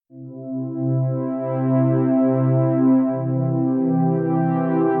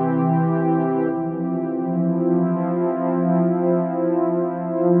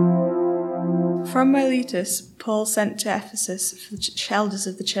from Miletus, Paul sent to Ephesus for the elders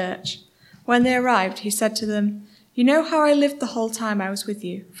of the church. When they arrived, he said to them, "You know how I lived the whole time I was with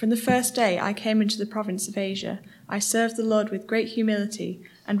you. From the first day I came into the province of Asia, I served the Lord with great humility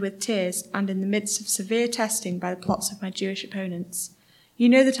and with tears and in the midst of severe testing by the plots of my Jewish opponents. You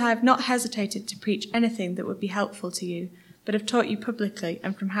know that I have not hesitated to preach anything that would be helpful to you, but have taught you publicly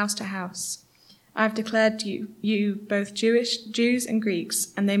and from house to house. I have declared you both Jews and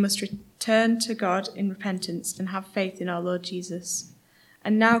Greeks, and they must return to God in repentance and have faith in our Lord Jesus.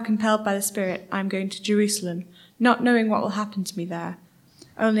 And now, compelled by the Spirit, I am going to Jerusalem, not knowing what will happen to me there.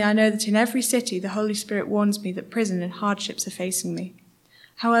 Only I know that in every city the Holy Spirit warns me that prison and hardships are facing me.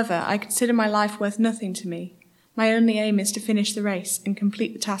 However, I consider my life worth nothing to me. My only aim is to finish the race and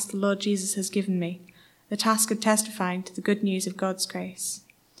complete the task the Lord Jesus has given me, the task of testifying to the good news of God's grace.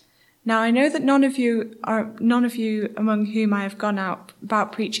 Now I know that none of you among whom I have gone out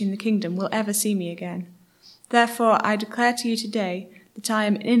about preaching the kingdom will ever see me again. Therefore I declare to you today that I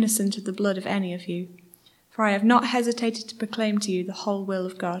am innocent of the blood of any of you, for I have not hesitated to proclaim to you the whole will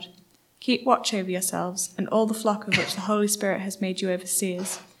of God. Keep watch over yourselves and all the flock of which the Holy Spirit has made you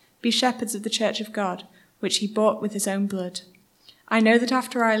overseers. Be shepherds of the church of God, which he bought with his own blood. I know that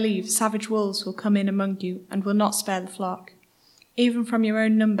after I leave, savage wolves will come in among you and will not spare the flock. Even from your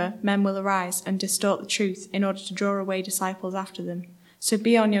own number, men will arise and distort the truth in order to draw away disciples after them. So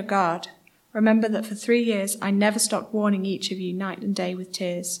be on your guard. Remember that for 3 years I never stopped warning each of you night and day with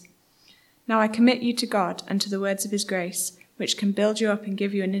tears. Now I commit you to God and to the words of his grace, which can build you up and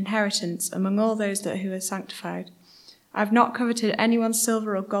give you an inheritance among all those who are sanctified. I have not coveted anyone's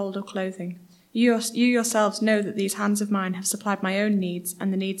silver or gold or clothing. You yourselves know that these hands of mine have supplied my own needs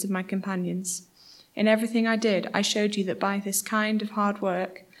and the needs of my companions. In everything I did, I showed you that by this kind of hard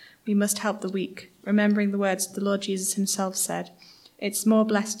work, we must help the weak, remembering the words the Lord Jesus himself said, "It's more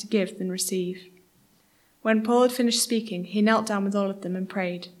blessed to give than receive." When Paul had finished speaking, he knelt down with all of them and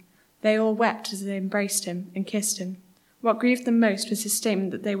prayed. They all wept as they embraced him and kissed him. What grieved them most was his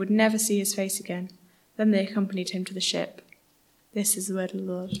statement that they would never see his face again. Then they accompanied him to the ship. This is the word of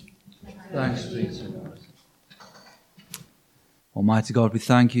the Lord. Thanks be to God. Almighty God, we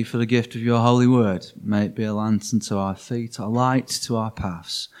thank you for the gift of your holy word. May it be a lantern to our feet, a light to our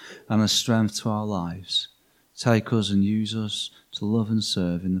paths, and a strength to our lives. Take us and use us to love and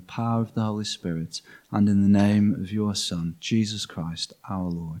serve in the power of the Holy Spirit and in the name of your Son, Jesus Christ, our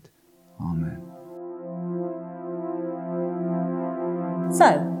Lord. Amen. So,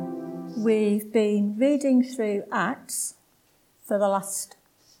 we've been reading through Acts for the last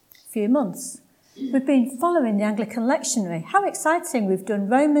few months. We've been following the Anglican lectionary. How exciting. We've done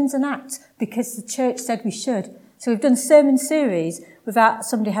Romans and Acts because the church said we should. So we've done a sermon series without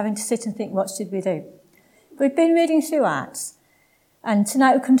somebody having to sit and think, what should we do? We've been reading through Acts, and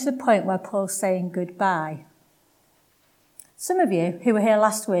tonight we come to the point where Paul's saying goodbye. Some of you who were here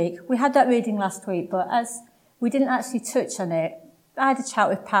last week, we had that reading last week, but as we didn't actually touch on it, I had a chat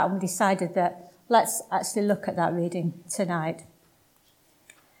with Pat and we decided that let's actually look at that reading tonight.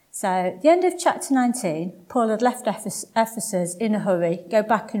 So, at the end of chapter 19, Paul had left Ephesus in a hurry. Go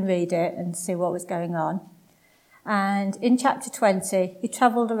back and read it and see what was going on. And in chapter 20, he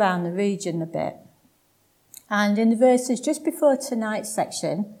travelled around the region a bit. And in the verses just before tonight's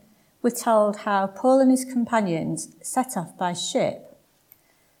section, we're told how Paul and his companions set off by ship.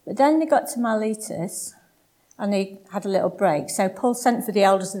 But then they got to Miletus and they had a little break. So Paul sent for the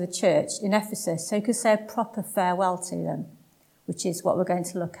elders of the church in Ephesus so he could say a proper farewell to them, which is what we're going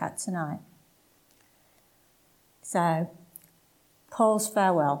to look at tonight. So, Paul's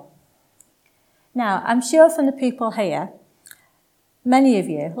farewell. Now, I'm sure from the people here, many of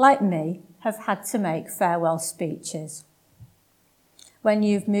you, like me, have had to make farewell speeches. When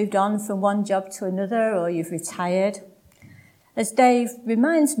you've moved on from one job to another or you've retired. As Dave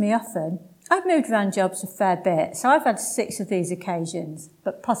reminds me often, I've moved around jobs a fair bit, so I've had 6 of these occasions,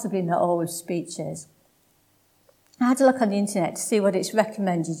 but possibly not all with speeches. I had to look on the internet to see what it's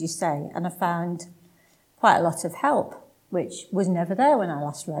recommended you say, and I found quite a lot of help, which was never there when I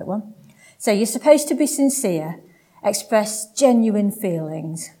last wrote one. So you're supposed to be sincere, express genuine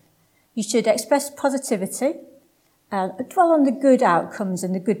feelings. You should express positivity, dwell on the good outcomes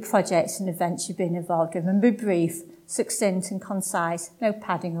and the good projects and events you've been involved in, and be brief, succinct and concise, no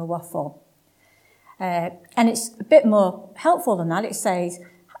padding or waffle. And it's a bit more helpful than that. It says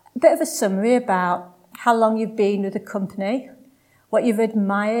a bit of a summary about how long you've been with the company, what you've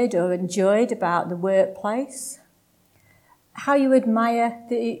admired or enjoyed about the workplace, how you admire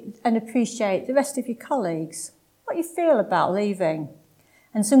and appreciate the rest of your colleagues, what you feel about leaving,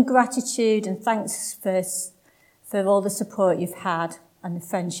 and some gratitude and thanks for all the support you've had and the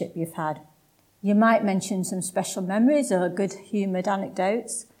friendship you've had. You might mention some special memories or good-humoured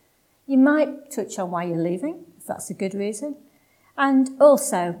anecdotes. You might touch on why you're leaving, if that's a good reason. And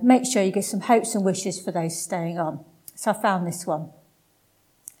also, make sure you give some hopes and wishes for those staying on. So I found this one.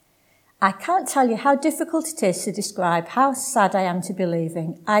 I can't tell you how difficult it is to describe how sad I am to be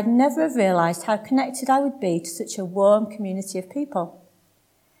leaving. I'd never have realised how connected I would be to such a warm community of people.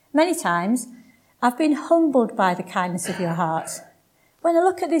 Many times, I've been humbled by the kindness of your hearts. When I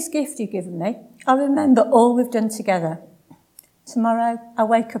look at this gift you've given me, I remember all we've done together. Tomorrow, I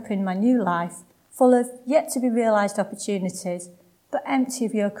wake up in my new life, full of yet-to-be-realised opportunities, but empty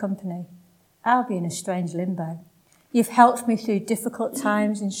of your company. I'll be in a strange limbo. You've helped me through difficult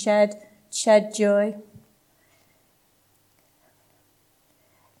times and shared joy.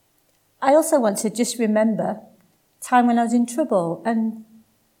 I also want to just remember time when I was in trouble and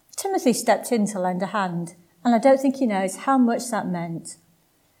Timothy stepped in to lend a hand, and I don't think he knows how much that meant.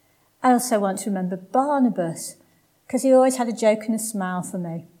 I also want to remember Barnabas, because he always had a joke and a smile for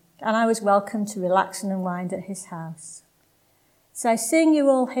me, and I was welcome to relax and unwind at his house. So seeing you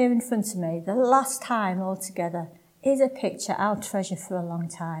all here in front of me, the last time all together, is a picture I'll treasure for a long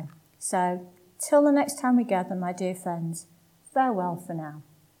time. So, till the next time we gather, my dear friends, farewell for now.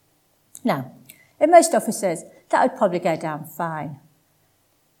 Now, in most offices, that would probably go down fine.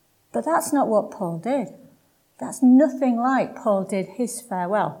 But that's not what Paul did. That's nothing like Paul did his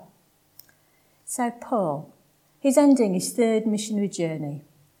farewell. So Paul, he's ending his third missionary journey.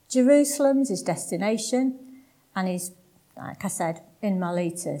 Jerusalem's his destination, and he's, like I said, in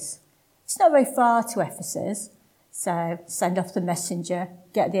Miletus. It's not very far to Ephesus, so send off the messenger,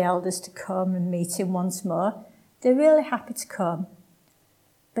 get the elders to come and meet him once more. They're really happy to come,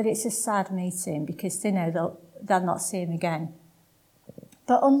 but it's a sad meeting because they know they'll not see him again.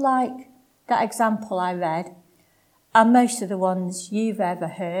 But unlike that example I read, and most of the ones you've ever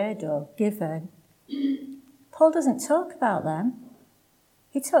heard or given, Paul doesn't talk about them.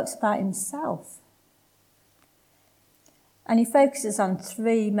 He talks about himself. And he focuses on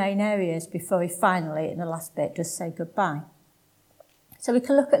three main areas before he finally, in the last bit, does say goodbye. So we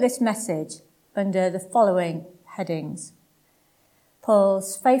can look at this message under the following headings: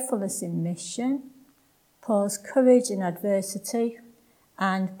 Paul's faithfulness in mission, Paul's courage in adversity,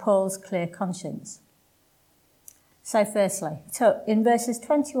 and Paul's clear conscience. So firstly, in verses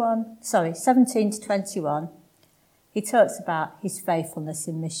 17 to 21, he talks about his faithfulness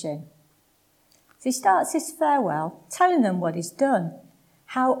in mission. So he starts his farewell telling them what he's done,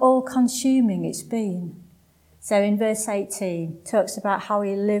 how all-consuming it's been. So in verse 18, he talks about how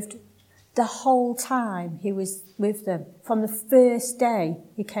he lived the whole time he was with them, from the first day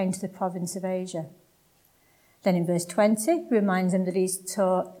he came to the province of Asia. Then in verse 20, he reminds them that he's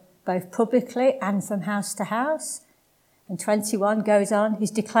taught both publicly and from house to house. And 21 goes on,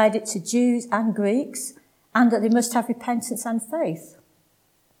 he's declared it to Jews and Greeks, and that they must have repentance and faith.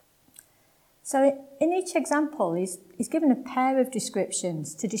 So in each example, he's given a pair of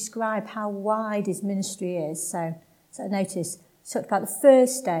descriptions to describe how wide his ministry is. So notice, he talked about the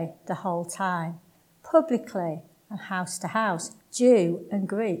first day, the whole time, publicly and house to house, Jew and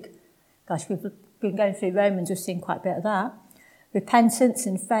Greek. Gosh, we've been going through Romans, we've seen quite a bit of that. Repentance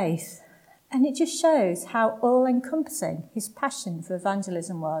and faith. And it just shows how all-encompassing his passion for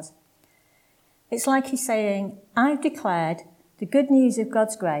evangelism was. It's like he's saying, I've declared the good news of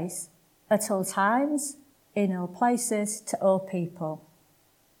God's grace at all times, in all places, to all people.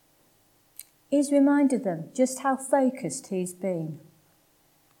 He's reminded them just how focused he's been.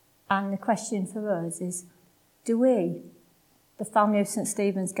 And the question for us is, do we, the family of St.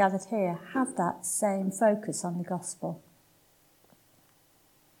 Stephen's gathered here, have that same focus on the gospel?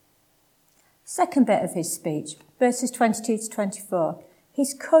 Second bit of his speech, verses 22 to 24,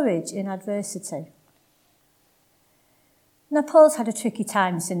 his courage in adversity. Now, Paul's had a tricky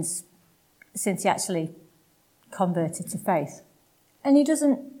time since he actually converted to faith. And he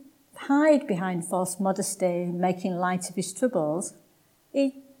doesn't hide behind false modesty, making light of his troubles.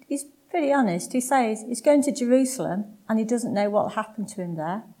 He's pretty honest. He says he's going to Jerusalem and he doesn't know what will happen to him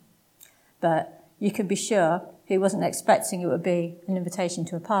there. But you can be sure he wasn't expecting it would be an invitation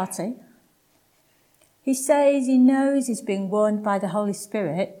to a party. He says he knows he's being warned by the Holy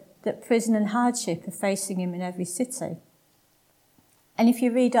Spirit that prison and hardship are facing him in every city. And if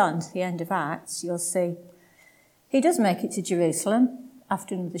you read on to the end of Acts, you'll see he does make it to Jerusalem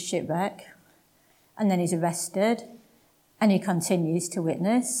after another shipwreck, and then he's arrested, and he continues to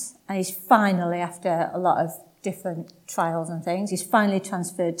witness, and he's finally, after a lot of different trials and things, he's finally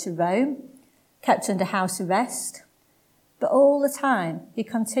transferred to Rome, kept under house arrest, but all the time he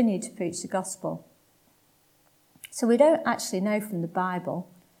continued to preach the gospel. So we don't actually know from the Bible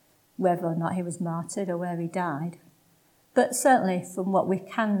whether or not he was martyred or where he died. But certainly from what we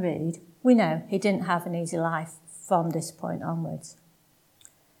can read, we know he didn't have an easy life from this point onwards.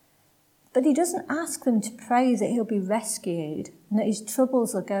 But he doesn't ask them to pray that he'll be rescued and that his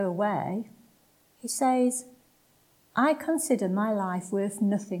troubles will go away. He says, I consider my life worth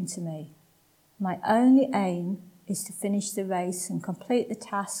nothing to me. My only aim is to finish the race and complete the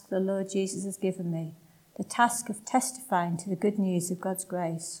task the Lord Jesus has given me, the task of testifying to the good news of God's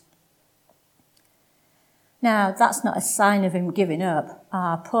grace. Now, that's not a sign of him giving up.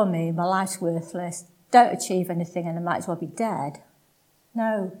 Poor me, my life's worthless, don't achieve anything and I might as well be dead.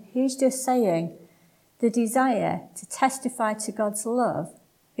 No, he's just saying the desire to testify to God's love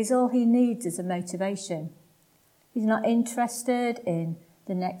is all he needs as a motivation. He's not interested in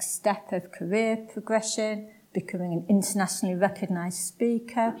the next step of career progression, becoming an internationally recognised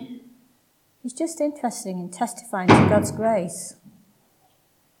speaker. He's just interested in testifying to God's grace.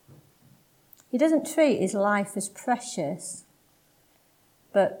 He doesn't treat his life as precious,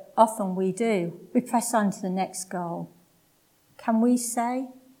 but often we do. We press on to the next goal. Can we say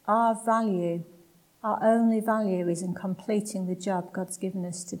our only value is in completing the job God's given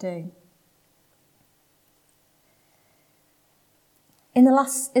us to do? In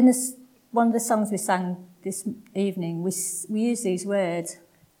one of the songs we sang this evening, we use these words,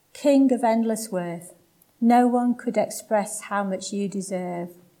 King of endless worth, no one could express how much you deserve.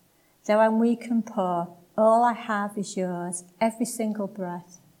 Though I'm weak and poor, all I have is yours, every single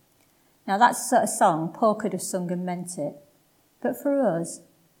breath. Now that's the sort of song Paul could have sung and meant it. But for us,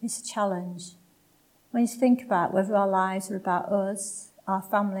 it's a challenge. When you think about whether our lives are about us, our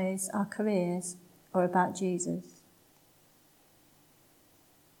families, our careers, or about Jesus.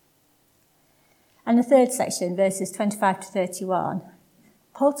 And the third section, verses 25 to 31,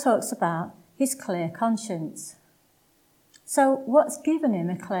 Paul talks about his clear conscience. So what's given him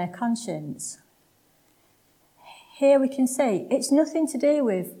a clear conscience? Here we can see it's nothing to do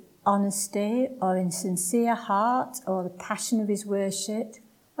with honesty or a sincere heart or the passion of his worship.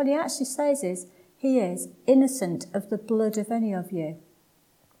 What he actually says is he is innocent of the blood of any of you.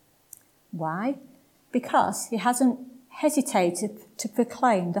 Why? Because he hasn't hesitated to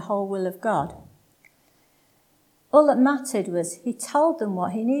proclaim the whole will of God. All that mattered was he told them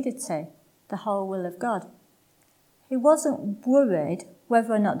what he needed to, the whole will of God. He wasn't worried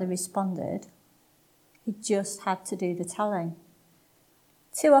whether or not they responded. He just had to do the telling.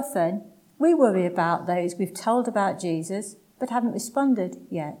 Too often, we worry about those we've told about Jesus but haven't responded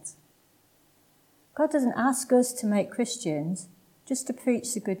yet. God doesn't ask us to make Christians, just to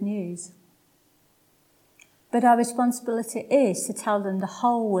preach the good news. But our responsibility is to tell them the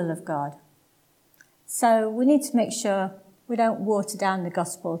whole will of God. So we need to make sure we don't water down the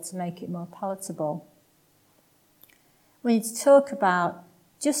gospel to make it more palatable. We need to talk about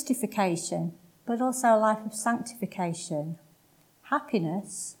justification, but also a life of sanctification,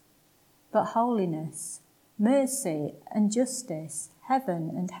 happiness, but holiness, mercy and justice,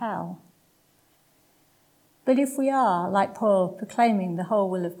 heaven and hell. But if we are, like Paul, proclaiming the whole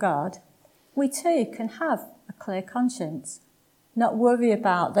will of God, we too can have a clear conscience, not worry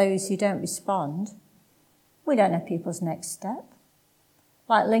about those who don't respond. We don't know people's next step.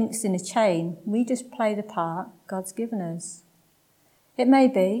 Like links in a chain, we just play the part God's given us. It may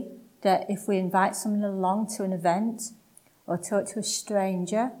be that if we invite someone along to an event or talk to a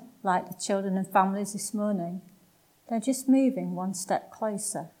stranger, like the children and families this morning, they're just moving one step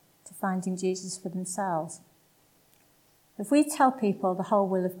closer to finding Jesus for themselves. If we tell people the whole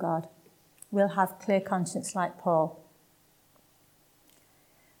will of God, we'll have clear conscience like Paul.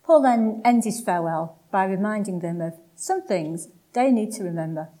 Paul then ends his farewell by reminding them of some things they need to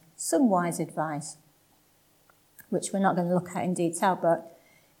remember, some wise advice, which we're not going to look at in detail, but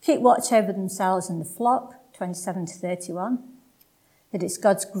keep watch over themselves and the flock, 27 to 31, that it's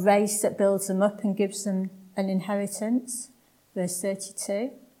God's grace that builds them up and gives them an inheritance, verse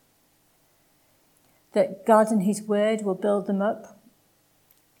 32, that God and his word will build them up.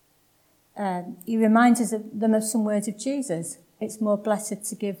 He reminds us of them of some words of Jesus. It's more blessed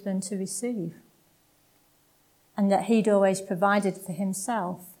to give than to receive. And that he'd always provided for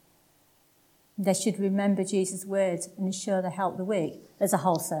himself. They should remember Jesus' words and ensure they help the weak. There's a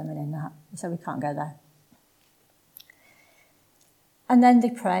whole sermon in that, so we can't go there. And then they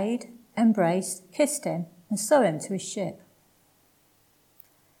prayed, embraced, kissed him, and saw him to his ship.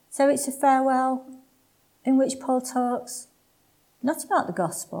 So it's a farewell in which Paul talks not about the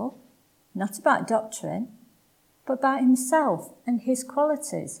gospel, not about doctrine, but about himself and his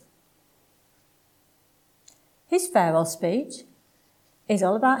qualities. His farewell speech is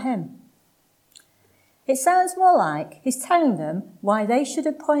all about him. It sounds more like he's telling them why they should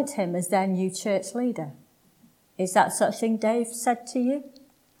appoint him as their new church leader. Is that such thing Dave said to you,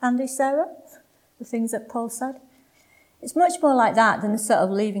 Andy, Sarah? The things that Paul said? It's much more like that than the sort of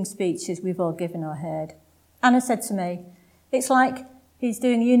leaving speeches we've all given or heard. Anna said to me, it's like he's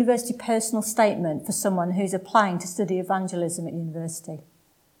doing a university personal statement for someone who's applying to study evangelism at university.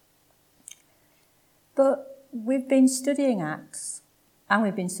 But we've been studying Acts and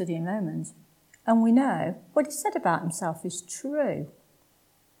we've been studying Romans, and we know what he said about himself is true.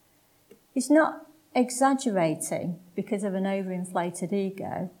 He's not exaggerating because of an overinflated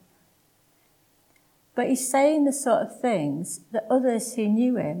ego, but he's saying the sort of things that others who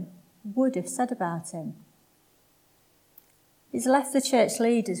knew him would have said about him. He's left the church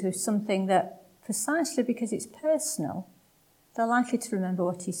leaders with something that, precisely because it's personal, they're likely to remember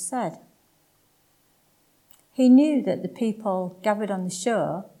what he said. He knew that the people gathered on the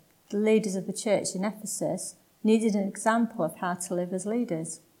shore, the leaders of the church in Ephesus, needed an example of how to live as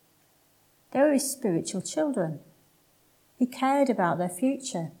leaders. They were his spiritual children. He cared about their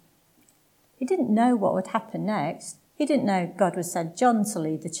future. He didn't know what would happen next. He didn't know God would send John to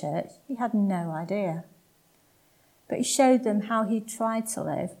lead the church. He had no idea. But he showed them how he tried to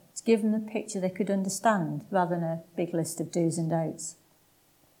live, to give them a picture they could understand rather than a big list of do's and don'ts.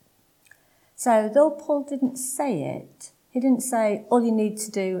 So though Paul didn't say it, he didn't say, all you need to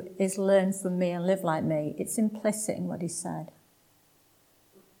do is learn from me and live like me. It's implicit in what he said.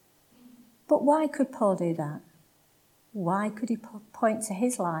 But why could Paul do that? Why could he point to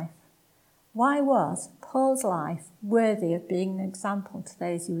his life? Why was Paul's life worthy of being an example to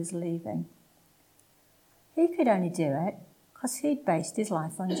those he was leaving? He could only do it because he'd based his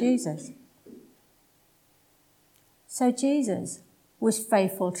life on Jesus. So Jesus was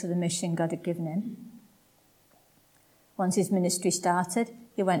faithful to the mission God had given him. Once his ministry started,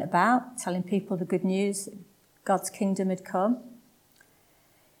 he went about telling people the good news that God's kingdom had come.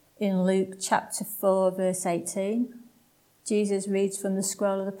 In Luke chapter 4, verse 18, Jesus reads from the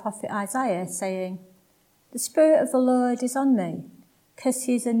scroll of the prophet Isaiah, saying, "The Spirit of the Lord is on me, because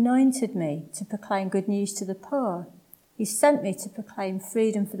he has anointed me to proclaim good news to the poor. He sent me to proclaim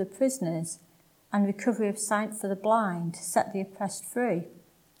freedom for the prisoners and recovery of sight for the blind, to set the oppressed free."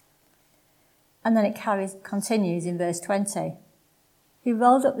 And then it continues in verse 20. He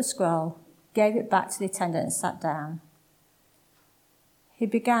rolled up the scroll, gave it back to the attendant and sat down. He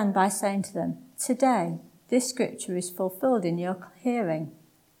began by saying to them, "Today, this scripture is fulfilled in your hearing,"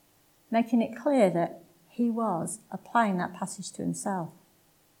 making it clear that he was applying that passage to himself.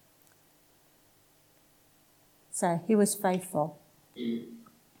 So he was faithful. He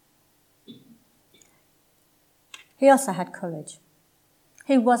also had courage.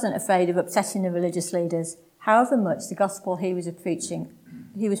 He wasn't afraid of upsetting the religious leaders, however much the gospel he was preaching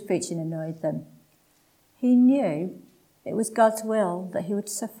annoyed them. He knew it was God's will that he would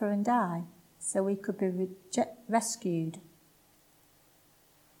suffer and die, so he could be rescued.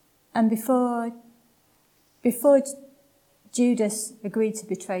 And before Judas agreed to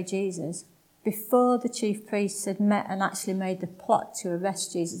betray Jesus, before the chief priests had met and actually made the plot to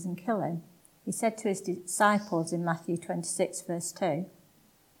arrest Jesus and kill him, he said to his disciples in Matthew 26, verse 2,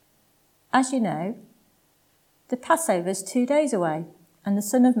 "As you know, the Passover is 2 days away, and the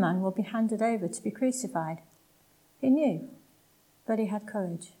Son of Man will be handed over to be crucified." He knew, but he had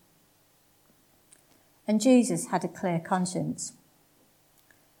courage. And Jesus had a clear conscience.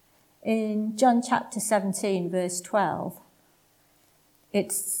 In John chapter 17, verse 12,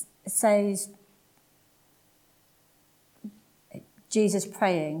 it says, Jesus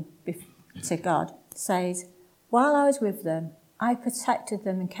praying to God, says, "While I was with them, I protected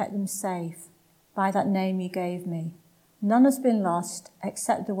them and kept them safe by that name you gave me. None has been lost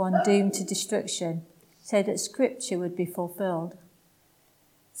except the one doomed to destruction, so that scripture would be fulfilled."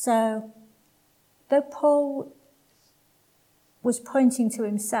 So, though Paul was pointing to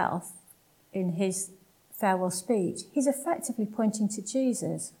himself in his farewell speech, he's effectively pointing to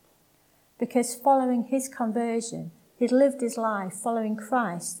Jesus, because following his conversion, he'd lived his life following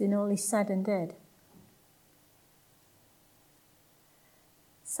Christ in all he said and did.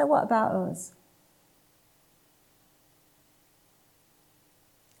 So what about us?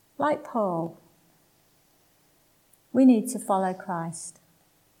 Like Paul, we need to follow Christ.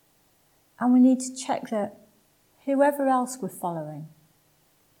 And we need to check that whoever else we're following,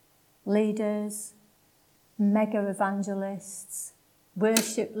 leaders, mega evangelists,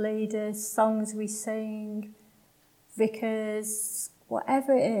 worship leaders, songs we sing, vicars,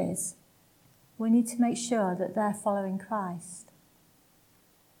 whatever it is, we need to make sure that they're following Christ.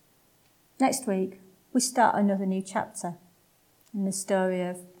 Next week, we start another new chapter in the story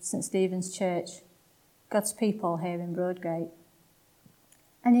of St. Stephen's Church. God's people here in Broadgate.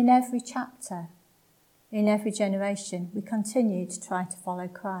 And in every chapter, in every generation, we continue to try to follow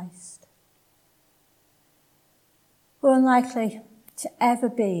Christ. We're unlikely to ever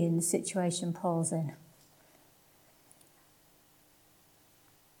be in the situation Paul's in.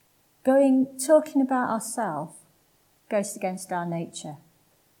 Talking about ourselves goes against our nature.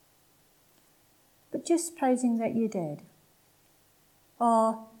 But just supposing that you did,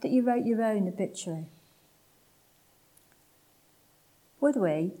 or that you wrote your own obituary, would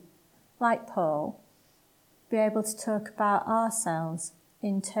we, like Paul, be able to talk about ourselves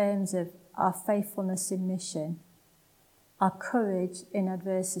in terms of our faithfulness in mission, our courage in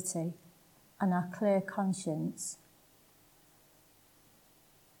adversity, and our clear conscience?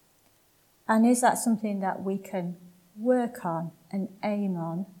 And is that something that we can work on and aim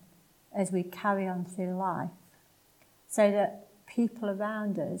on as we carry on through life, so that people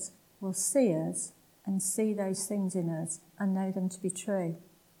around us will see us and see those things in us and know them to be true?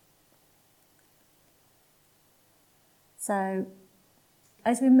 So,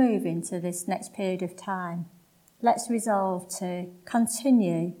 as we move into this next period of time, let's resolve to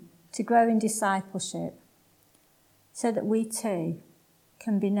continue to grow in discipleship so that we too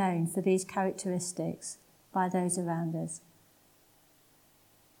can be known for these characteristics by those around us.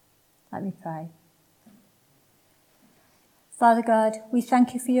 Let me pray. Father God, we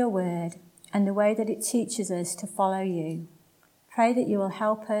thank you for your word and the way that it teaches us to follow you. Pray that you will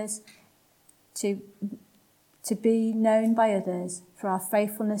help us to be known by others for our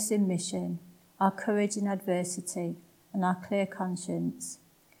faithfulness in mission, our courage in adversity, and our clear conscience.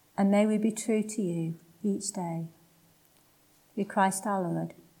 And may we be true to you each day. Through Christ our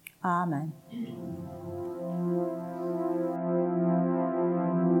Lord. Amen.